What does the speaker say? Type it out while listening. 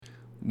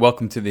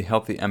Welcome to the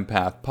Healthy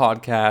Empath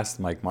podcast.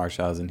 Mike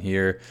Marshausen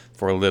here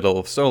for a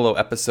little solo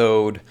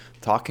episode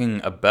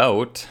talking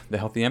about the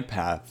healthy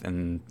empath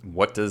and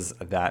what does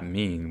that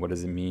mean? What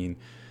does it mean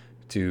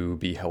to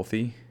be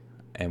healthy?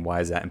 And why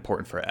is that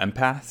important for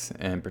empaths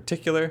in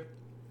particular?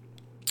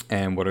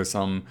 And what are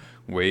some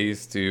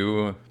ways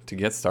to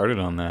get started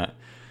on that?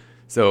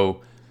 So,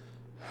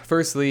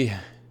 firstly,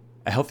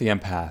 a healthy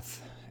empath.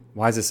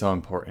 Why is this so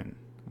important?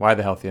 Why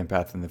the healthy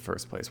empath in the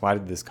first place? Why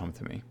did this come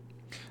to me?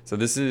 So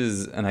this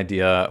is an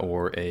idea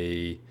or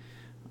a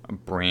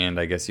brand,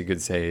 I guess you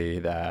could say,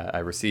 that I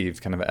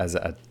received kind of as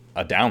a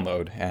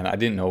download. And I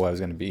didn't know I was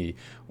going to be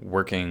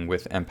working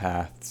with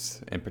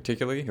empaths in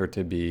particular or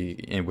to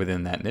be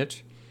within that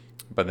niche.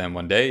 But then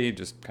one day,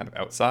 just kind of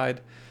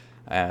outside,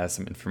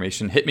 some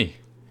information hit me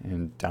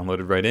and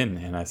downloaded right in.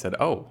 And I said,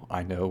 oh,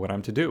 I know what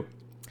I'm to do.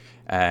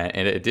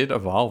 And it did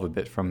evolve a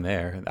bit from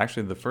there.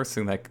 Actually, the first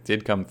thing that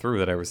did come through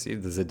that I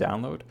received as a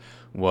download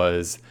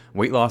was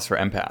weight loss for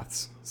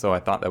empaths. So I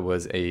thought that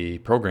was a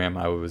program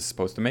I was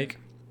supposed to make.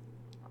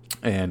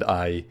 And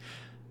I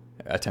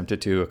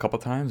attempted to a couple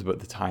times, but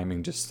the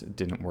timing just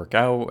didn't work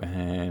out.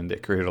 And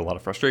it created a lot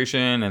of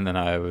frustration. And then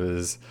I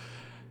was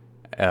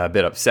a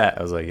bit upset.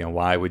 I was like,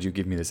 why would you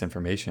give me this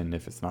information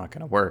if it's not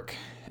going to work?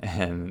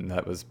 And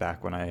that was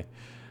back when I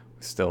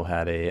still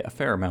had a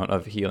fair amount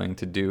of healing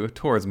to do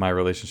towards my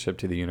relationship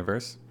to the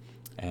universe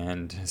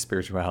and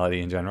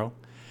spirituality in general.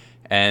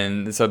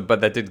 And so,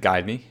 but that did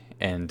guide me,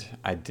 and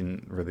I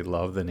didn't really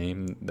love the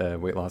name, the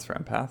weight loss for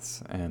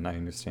empaths. And I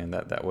understand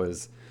that that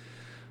was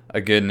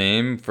a good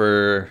name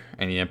for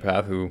any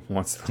empath who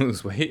wants to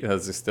lose weight.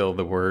 Those are still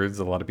the words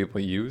a lot of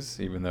people use,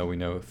 even though we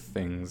know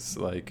things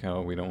like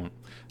we don't,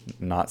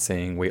 not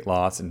saying weight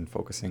loss and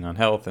focusing on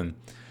health and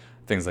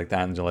things like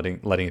that,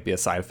 and letting it be a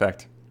side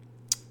effect.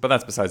 But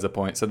that's besides the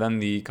point. So then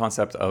the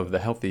concept of the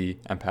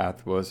healthy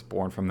empath was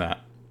born from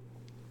that.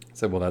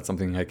 So, well, that's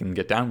something I can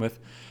get down with.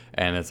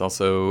 And it's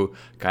also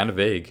kind of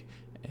vague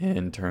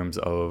in terms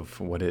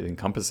of what it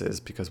encompasses,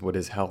 because what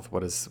is health?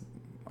 What does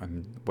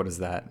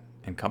that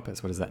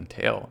encompass? What does that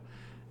entail?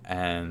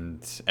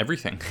 And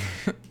everything,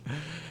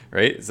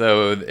 right?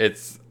 So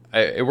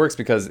it works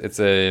because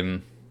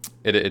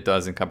it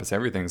does encompass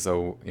everything.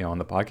 So, on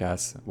the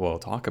podcast, we'll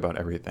talk about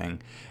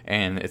everything.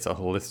 And it's a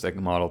holistic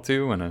model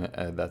too. And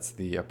that's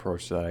the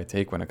approach that I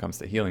take when it comes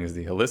to healing, is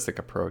the holistic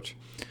approach.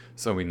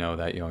 So we know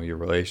that, your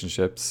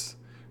relationships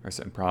or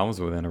certain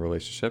problems within a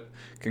relationship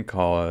can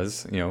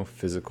cause,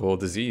 physical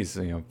disease,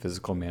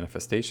 physical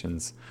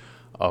manifestations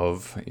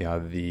of,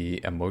 the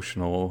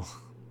emotional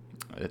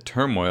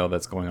turmoil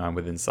that's going on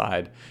within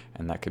inside.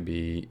 And that could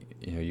be,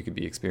 you could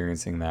be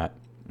experiencing that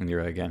in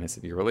your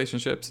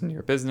relationships, in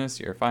your business,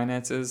 your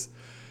finances,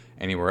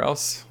 anywhere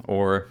else,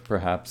 or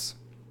perhaps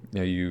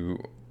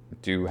you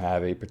do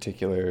have a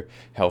particular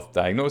health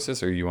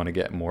diagnosis, or you want to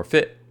get more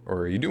fit,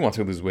 or you do want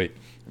to lose weight.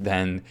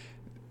 Then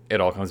it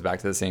all comes back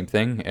to the same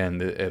thing,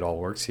 and it all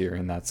works here.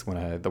 And that's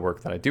when the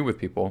work that I do with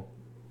people.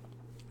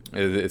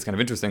 It's kind of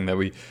interesting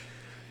that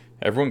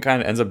everyone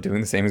kind of ends up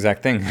doing the same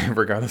exact thing,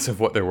 regardless of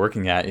what they're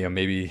working at.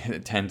 Maybe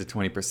 10 to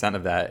 20%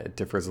 of that, it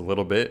differs a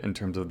little bit in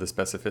terms of the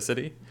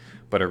specificity,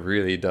 but it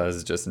really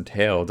does just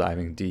entail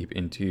diving deep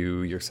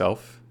into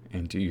yourself,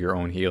 into your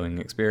own healing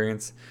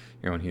experience,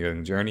 your own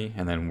healing journey,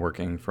 and then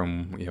working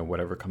from,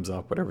 whatever comes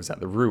up, whatever's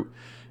at the root,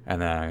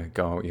 and then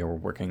we're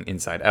working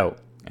inside out.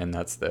 And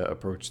that's the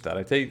approach that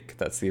I take.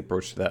 That's the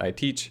approach that I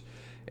teach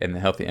in the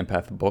Healthy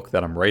Empath book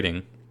that I'm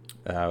writing.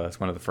 That's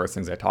one of the first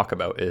things I talk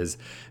about, is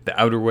the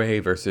outer way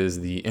versus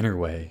the inner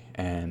way.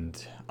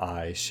 And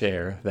I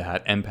share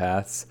that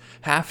empaths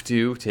have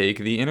to take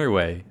the inner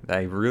way.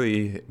 I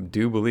really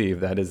do believe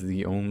that is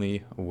the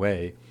only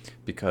way,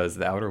 because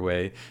the outer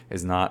way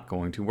is not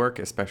going to work,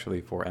 especially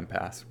for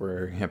empaths,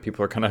 where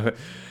people are kind of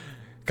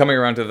coming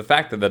around to the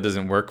fact that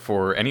doesn't work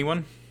for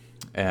anyone.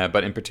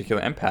 But in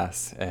particular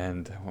empaths.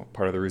 And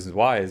part of the reasons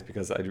why is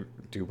because I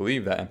do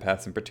believe that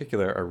empaths in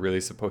particular are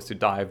really supposed to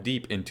dive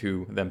deep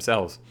into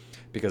themselves,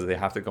 because they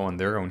have to go on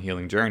their own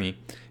healing journey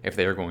if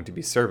they are going to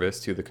be service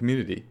to the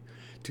community,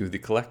 to the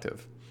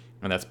collective.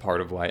 And that's part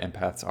of why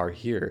empaths are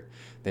here.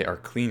 They are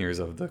cleaners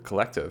of the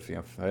collective,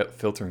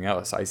 filtering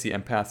out. So I see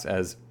empaths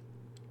as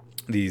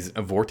these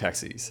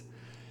vortexes,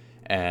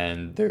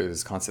 and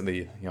there's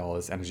constantly all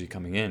this energy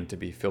coming in to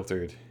be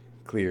filtered,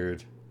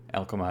 cleared,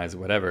 alchemized,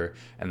 whatever.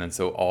 And then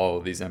so all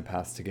of these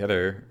empaths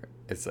together,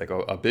 it's like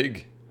a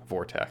big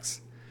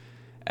vortex.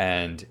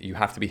 And you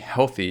have to be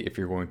healthy if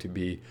you're going to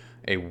be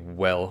a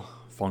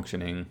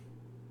well-functioning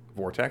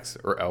vortex,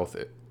 or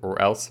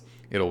else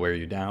it'll wear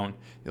you down.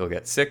 You'll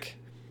get sick,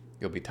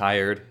 you'll be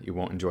tired, you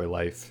won't enjoy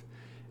life,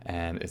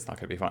 and it's not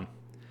going to be fun.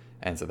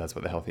 And so that's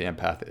what the Healthy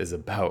Empath is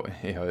about.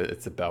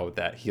 It's about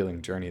that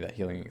healing journey, that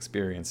healing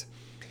experience,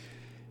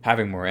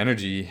 having more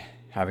energy,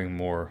 having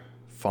more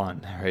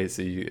fun, right?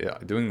 So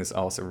doing this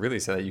also really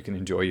so that you can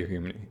enjoy your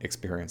human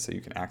experience, so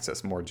you can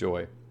access more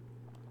joy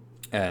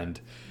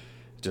and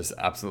just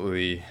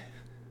absolutely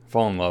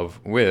fall in love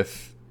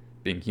with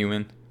being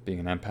human, being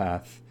an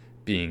empath,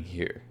 being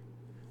here,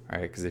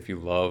 right? Because if you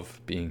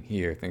love being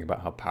here, think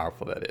about how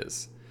powerful that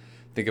is.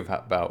 Think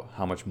about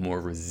how much more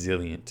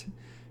resilient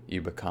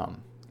you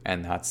become.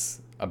 And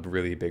that's a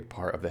really big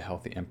part of the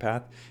healthy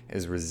empath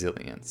is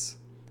resilience.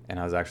 And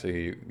I was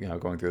actually,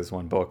 going through this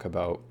one book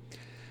about,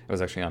 it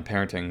was actually on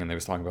parenting, and they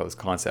was talking about this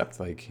concept,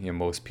 like,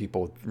 most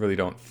people really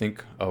don't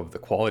think of the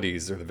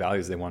qualities or the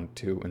values they want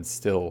to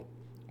instill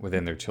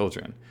within their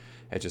children.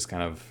 It just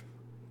kind of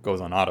goes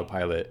on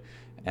autopilot,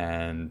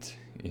 and,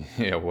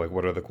 like,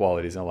 what are the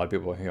qualities? And a lot of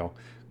people,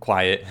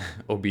 quiet,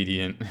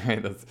 obedient,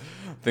 right? That's,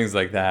 things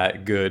like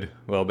that, good,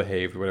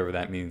 well-behaved, whatever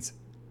that means.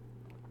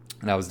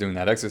 And I was doing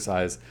that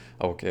exercise.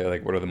 Okay,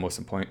 like, what are the most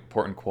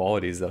important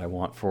qualities that I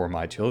want for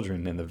my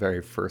children? And the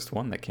very first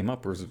one that came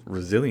up was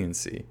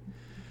resiliency.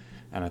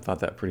 And I thought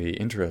that pretty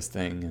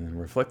interesting, and then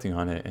reflecting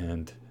on it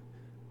and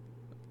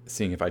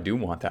seeing if I do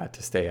want that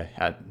to stay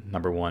at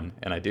number one,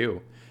 and I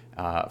do.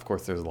 Of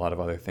course, there's a lot of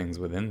other things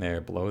within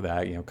there below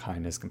that,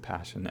 kindness,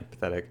 compassion,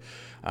 empathetic,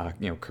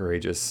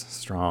 courageous,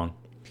 strong,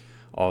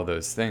 all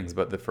those things.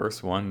 But the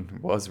first one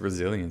was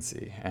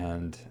resiliency,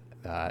 and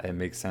it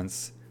makes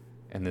sense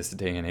in this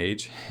day and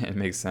age. It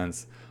makes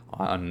sense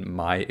on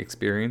my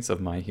experience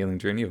of my healing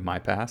journey of my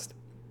past,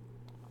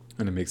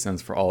 and it makes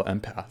sense for all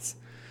empaths.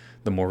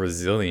 The more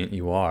resilient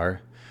you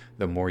are,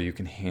 the more you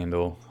can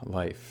handle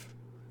life,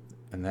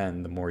 and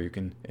then the more you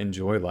can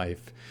enjoy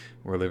life.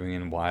 We're living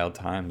in wild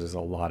times. There's a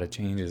lot of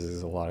changes.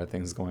 There's a lot of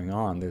things going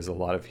on. There's a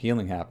lot of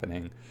healing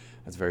happening.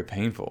 That's very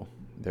painful.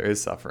 There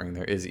is suffering.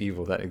 There is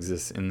evil that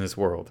exists in this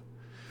world.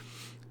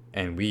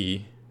 And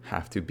we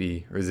have to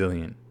be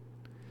resilient.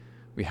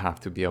 We have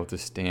to be able to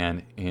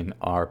stand in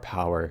our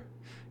power,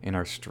 in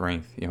our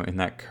strength, in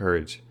that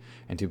courage,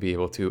 and to be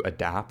able to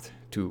adapt,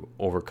 to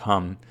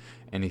overcome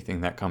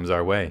anything that comes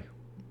our way.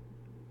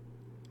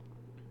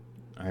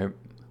 All right.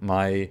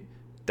 My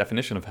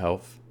definition of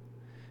health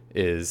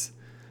is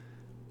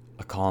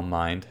a calm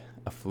mind,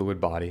 a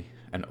fluid body,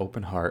 an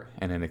open heart,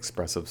 and an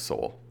expressive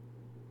soul.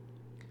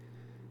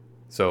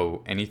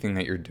 So anything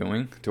that you're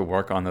doing to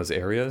work on those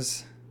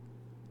areas,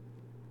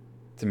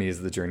 to me,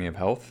 is the journey of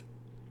health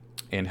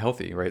and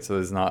healthy, right? So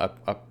there's not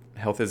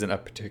health isn't a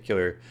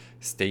particular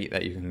state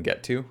that you can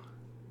get to,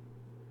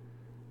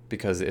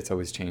 because it's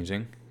always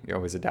changing. You're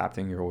always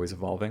adapting. You're always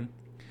evolving.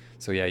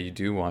 So yeah, you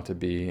do want to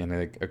be in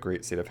a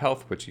great state of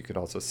health, which you could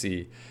also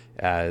see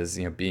as,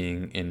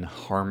 being in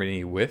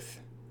harmony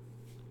with,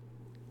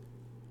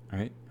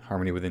 right?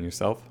 Harmony within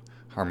yourself,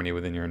 harmony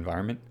within your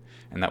environment,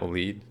 and that will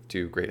lead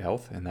to great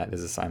health, and that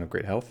is a sign of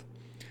great health.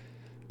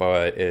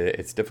 But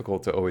it's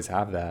difficult to always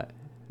have that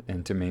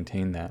and to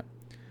maintain that.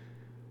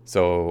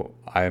 So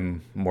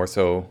I'm more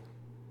so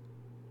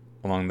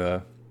along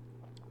the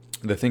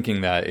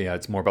thinking that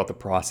it's more about the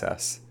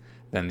process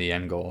than the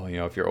end goal.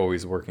 If you're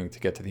always working to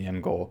get to the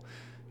end goal,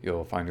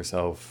 you'll find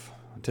yourself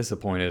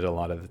disappointed a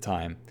lot of the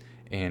time.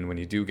 And when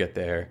you do get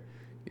there,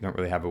 you don't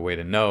really have a way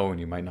to know, and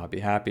you might not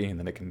be happy, and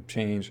then it can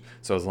change.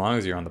 So as long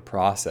as you're on the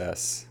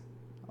process,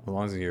 as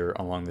long as you're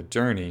along the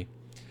journey,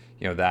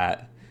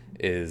 that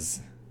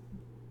is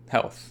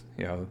health,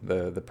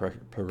 the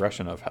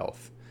progression of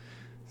health.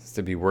 It's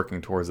to be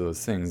working towards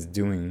those things,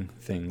 doing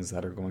things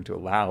that are going to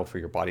allow for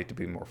your body to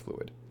be more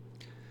fluid.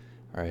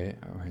 Right?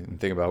 And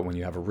think about when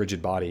you have a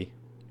rigid body,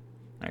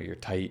 you're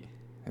tight,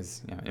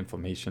 there's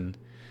inflammation,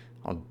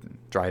 all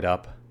dried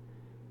up,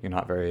 you're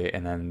not very,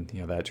 and then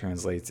that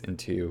translates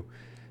into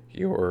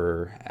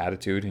your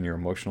attitude, and your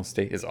emotional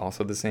state is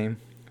also the same,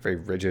 very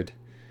rigid,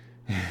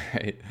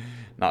 right?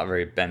 Not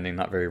very bending,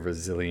 not very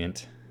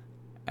resilient,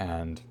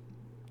 and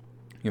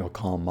a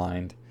calm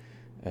mind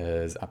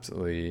is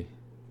absolutely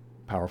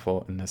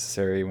powerful and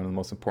necessary. One of the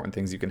most important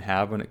things you can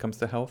have when it comes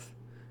to health,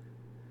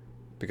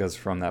 because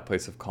from that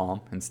place of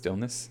calm and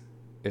stillness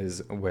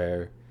is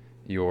where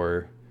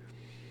your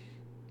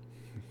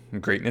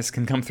greatness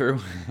can come through,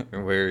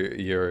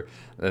 where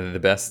the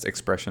best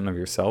expression of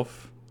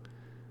yourself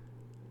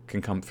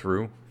can come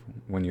through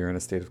when you're in a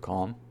state of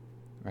calm,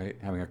 right?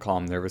 Having a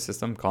calm nervous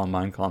system, calm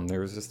mind, calm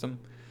nervous system,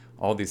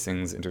 all these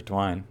things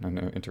intertwine and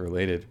are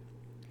interrelated.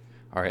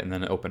 All right, and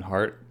then an open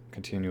heart,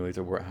 continually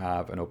to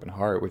have an open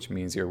heart, which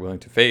means you're willing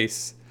to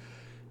face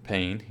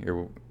pain,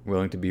 you're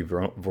willing to be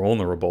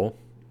vulnerable,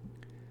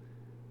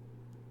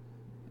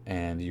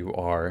 and you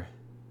are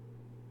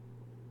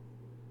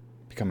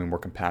becoming more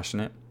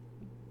compassionate,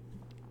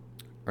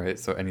 right?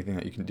 So anything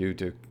that you can do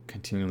to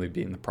continually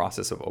be in the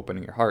process of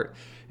opening your heart.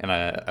 And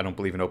I don't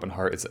believe an open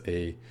heart is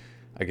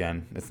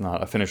it's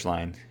not a finish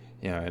line,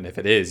 and if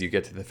it is, you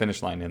get to the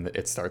finish line and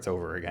it starts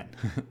over again.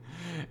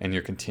 And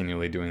you're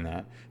continually doing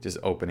that, just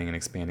opening and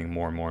expanding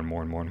more and more and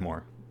more and more and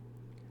more.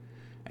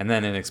 And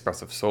then an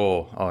expressive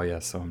soul,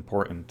 so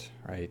important,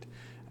 right?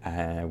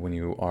 When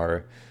you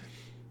are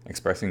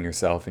expressing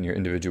yourself and your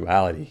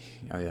individuality,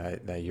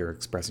 that you're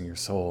expressing your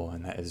soul,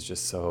 and that is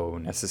just so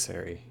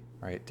necessary,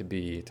 right?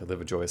 To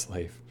live a joyous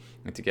life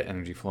and to get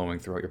energy flowing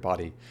throughout your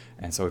body.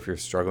 And so if you're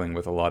struggling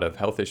with a lot of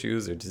health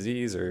issues or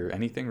disease or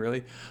anything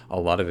really, a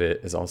lot of it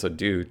is also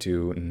due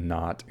to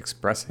not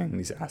expressing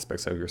these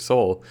aspects of your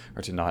soul,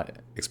 or to not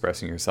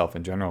expressing yourself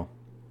in general.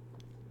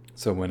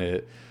 So when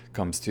it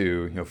comes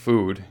to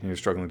food, and you're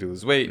struggling to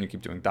lose weight and you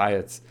keep doing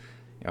diets,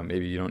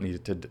 maybe you don't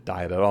need to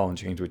diet at all and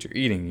change what you're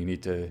eating. You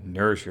need to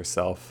nourish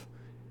yourself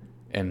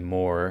in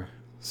more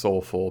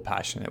soulful,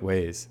 passionate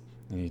ways.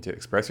 You need to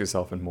express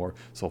yourself in more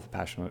soulful,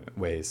 passionate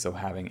ways. So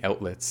having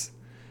outlets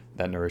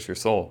that nourish your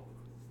soul.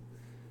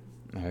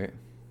 All right.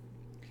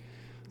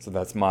 So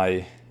that's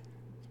my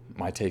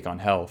take on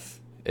health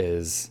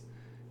is,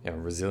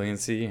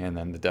 resiliency, and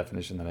then the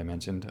definition that I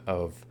mentioned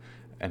of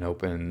an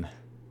open,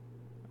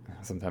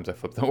 sometimes I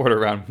flip the order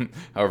around,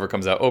 however it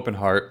comes out, open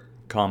heart,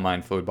 calm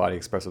mind, fluid body,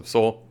 expressive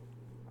soul.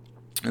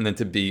 And then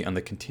to be on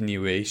the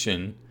continual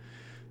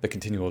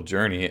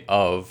journey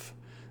of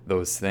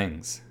those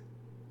things.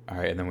 All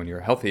right. And then when you're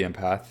a healthy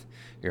empath,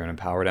 you're an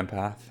empowered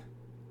empath.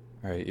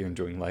 All right. You're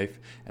enjoying life,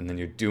 and then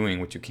you're doing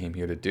what you came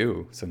here to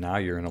do. So now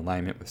you're in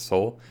alignment with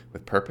soul,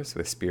 with purpose,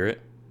 with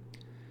spirit.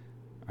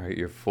 All right.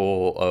 You're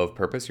full of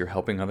purpose. You're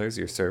helping others.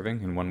 You're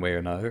serving in one way or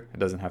another. It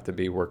doesn't have to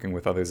be working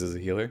with others as a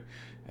healer.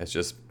 It's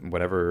just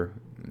whatever,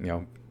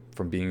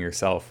 from being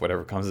yourself,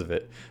 whatever comes of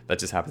it. That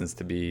just happens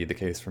to be the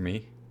case for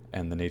me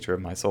and the nature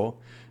of my soul.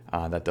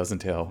 That does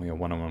entail,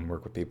 one-on-one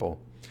work with people,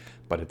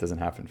 but it doesn't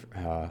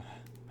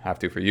have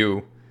to for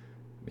you.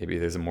 Maybe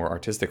there's a more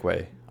artistic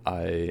way.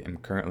 I am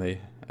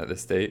currently at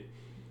this state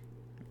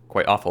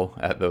quite awful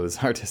at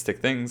those artistic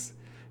things,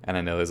 and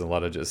I know there's a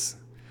lot of just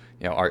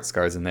art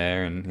scars in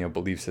there, and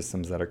belief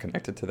systems that are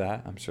connected to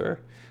that. I'm sure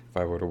if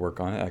I were to work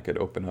on it, I could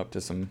open up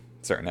to some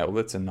certain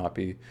outlets and not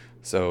be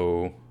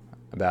so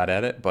bad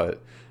at it.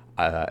 But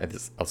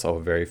it's also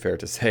very fair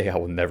to say I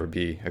will never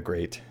be a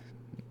great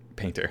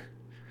painter,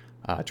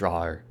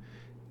 drawer,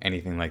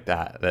 anything like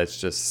that.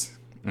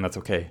 And that's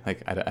okay.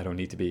 Like I don't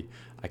need to be.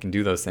 I can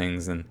do those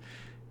things and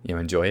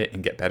enjoy it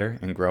and get better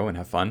and grow and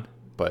have fun.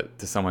 But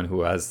to someone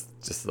who has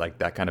just like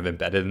that kind of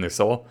embedded in their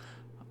soul,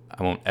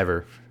 I won't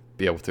ever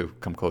be able to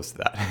come close to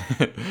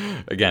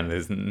that. Again,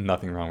 there's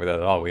nothing wrong with that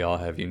at all. We all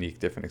have unique,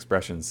 different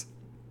expressions.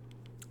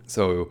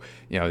 So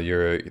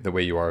the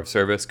way you are of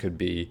service could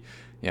be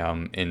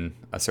in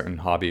a certain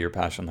hobby or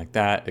passion like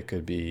that. It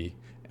could be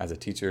as a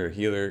teacher or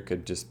healer. It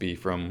could just be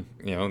from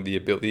the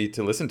ability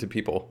to listen to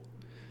people,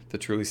 to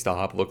truly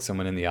stop, look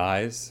someone in the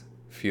eyes,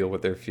 feel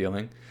what they're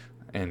feeling,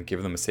 and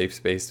give them a safe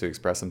space to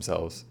express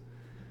themselves.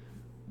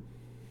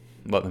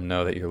 Let them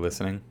know that you're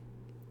listening,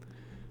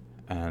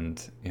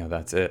 and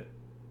that's it.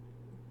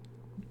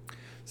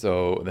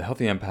 So the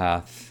healthy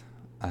empath,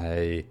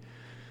 I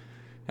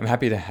am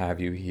happy to have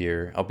you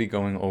here. I'll be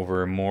going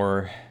over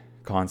more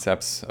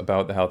concepts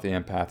about the healthy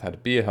empath, how to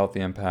be a healthy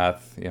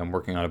empath. I'm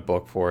working on a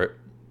book for it,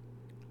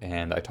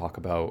 and I talk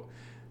about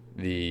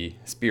the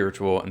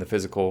spiritual and the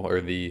physical, or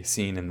the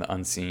seen and the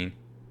unseen.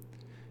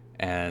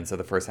 And so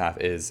the first half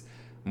is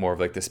more of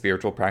like the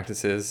spiritual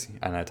practices,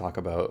 and I talk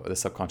about the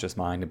subconscious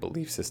mind and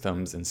belief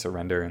systems and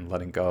surrender and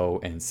letting go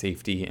and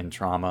safety and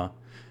trauma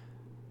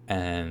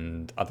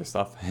and other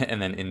stuff.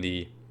 And then in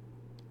the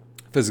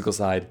physical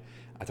side,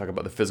 I talk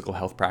about the physical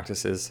health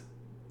practices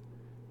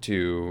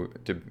to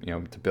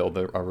build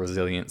a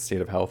resilient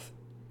state of health.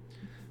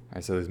 All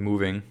right, so there's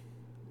moving,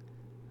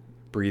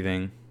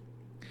 breathing,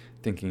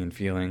 thinking and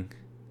feeling,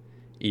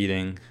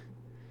 eating,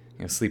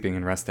 sleeping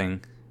and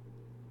resting,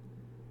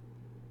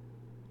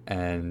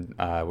 and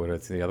what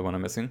is the other one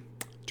I'm missing?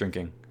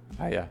 Drinking.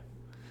 Yeah.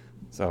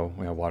 So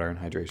we have water and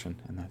hydration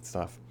and that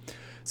stuff.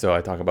 So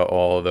I talk about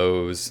all of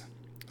those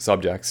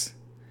subjects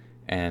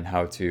and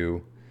how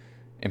to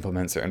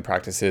implement certain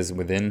practices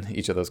within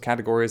each of those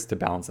categories to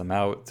balance them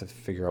out, to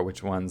figure out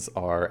which ones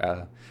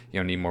are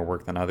need more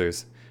work than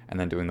others, and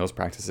then doing those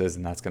practices,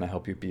 and that's going to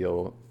help you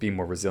be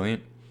more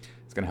resilient.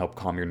 It's going to help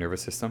calm your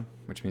nervous system,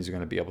 which means you're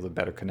going to be able to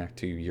better connect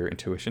to your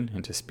intuition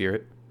and to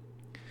spirit.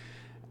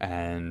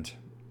 And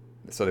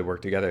so they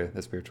work together,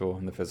 the spiritual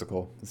and the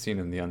physical, the seen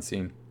and the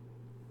unseen.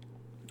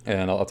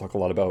 And I'll talk a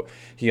lot about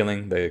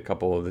healing, the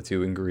couple of the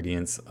two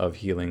ingredients of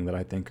healing that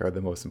I think are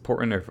the most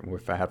important.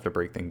 If I have to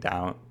break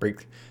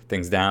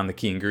things down, the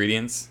key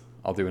ingredients,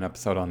 I'll do an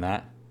episode on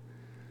that.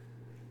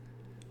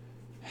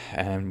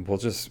 And we'll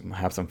just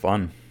have some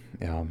fun.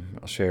 I'll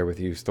share with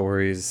you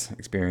stories,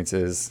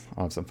 experiences.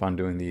 I'll have some fun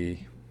doing the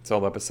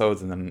solo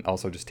episodes, and then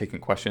also just taking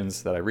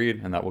questions that I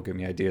read, and that will give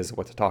me ideas of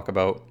what to talk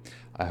about.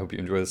 I hope you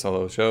enjoy the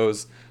solo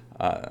shows.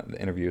 The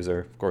interviews are,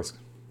 of course,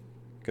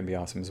 going to be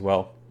awesome as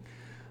well.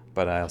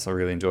 But I also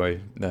really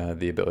enjoy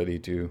the ability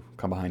to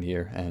come behind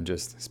here and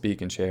just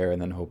speak and share,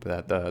 and then hope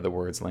that the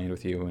words land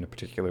with you in a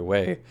particular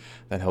way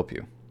that help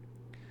you.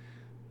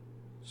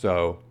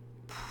 So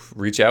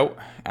reach out,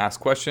 ask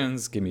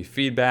questions, give me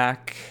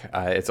feedback.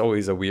 It's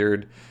always a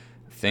weird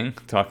thing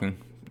talking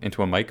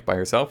into a mic by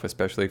yourself,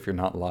 especially if you're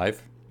not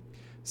live.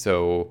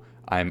 So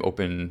I'm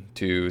open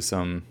to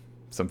some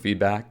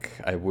feedback.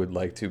 I would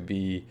like to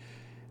be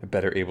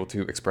better able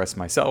to express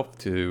myself,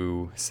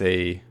 to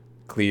say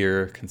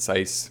clear,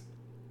 concise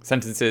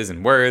sentences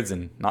and words,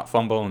 and not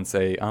fumble and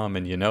say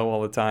and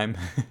all the time.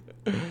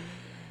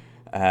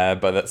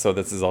 So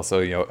this is also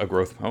a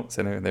growth.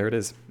 So there it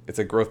is. It's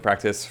a growth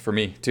practice for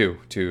me too.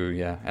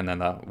 And then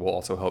that will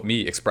also help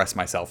me express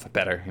myself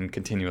better and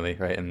continually,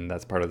 right? And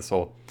that's part of the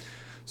soul.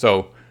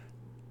 So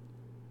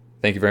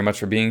Thank you very much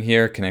for being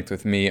here. Connect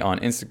with me on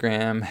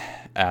Instagram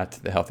at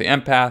The Healthy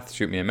Empath.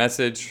 Shoot me a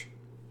message.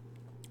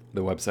 The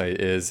website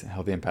is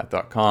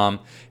healthyempath.com.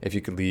 If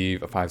you could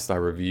leave a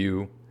 5-star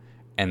review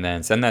and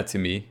then send that to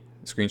me,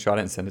 screenshot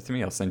it and send it to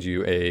me, I'll send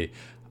you a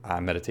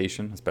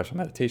special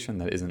meditation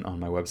that isn't on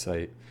my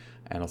website,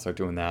 and I'll start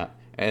doing that.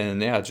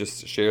 And yeah,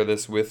 just share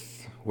this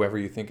with whoever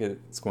you think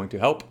it's going to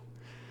help.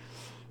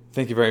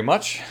 Thank you very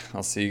much.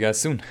 I'll see you guys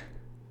soon.